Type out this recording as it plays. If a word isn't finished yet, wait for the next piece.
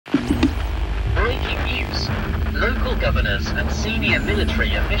Local governors and senior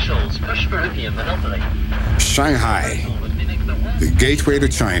military officials push for opium monopoly. Shanghai, the gateway to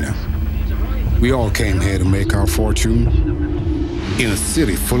China. We all came here to make our fortune in a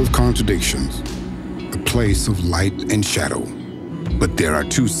city full of contradictions, a place of light and shadow. But there are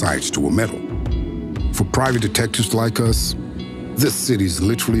two sides to a medal. For private detectives like us, this city is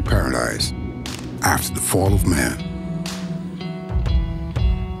literally paradise after the fall of man.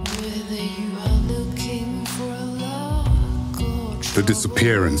 The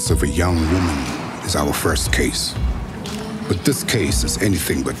disappearance of a young woman is our first case. But this case is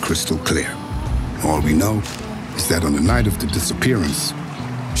anything but crystal clear. All we know is that on the night of the disappearance,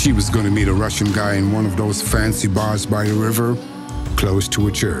 she was going to meet a Russian guy in one of those fancy bars by the river, close to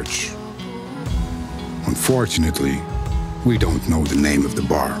a church. Unfortunately, we don't know the name of the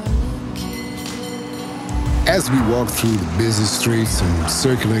bar. As we walked through the busy streets and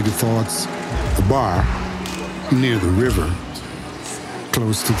circulated thoughts, a bar near the river,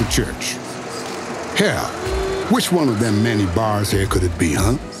 close to the church. Hell, which one of them many bars here could it be,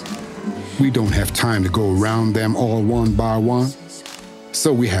 huh? We don't have time to go around them all one by one,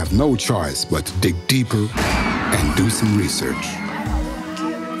 so we have no choice but to dig deeper and do some research.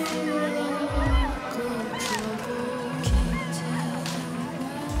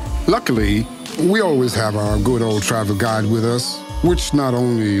 Luckily, we always have our good old travel guide with us, which not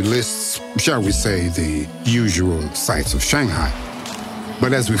only lists, shall we say, the usual sights of Shanghai,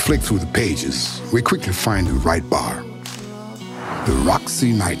 but as we flick through the pages, we quickly find the right bar. The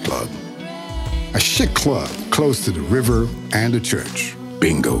Roxy nightclub. A chic club close to the river and the church.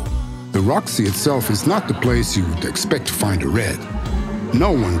 Bingo. The Roxy itself is not the place you would expect to find a red.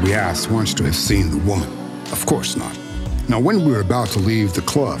 No one we asked wants to have seen the woman. Of course not. Now, when we're about to leave the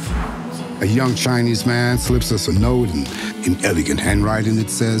club, a young Chinese man slips us a note in elegant handwriting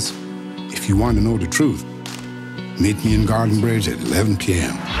that says, "If you want to know the truth, meet me in Garden Bridge at 11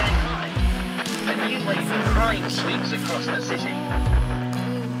 p.m. Shanghai. A new wave of crime sweeps across the city.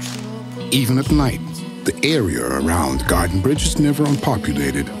 Even at night, the area around Garden Bridge is never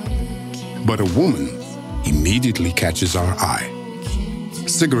unpopulated. But a woman immediately catches our eye.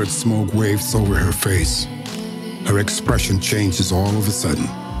 Cigarette smoke waves over her face. Her expression changes all of a sudden.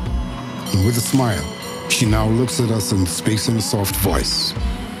 And with a smile, she now looks at us and speaks in a soft voice.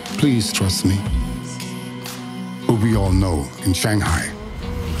 Please trust me. But we all know in Shanghai,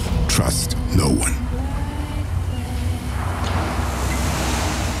 trust no one.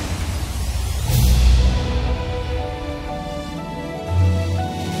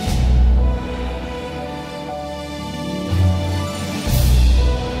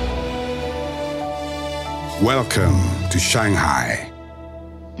 Welcome to Shanghai.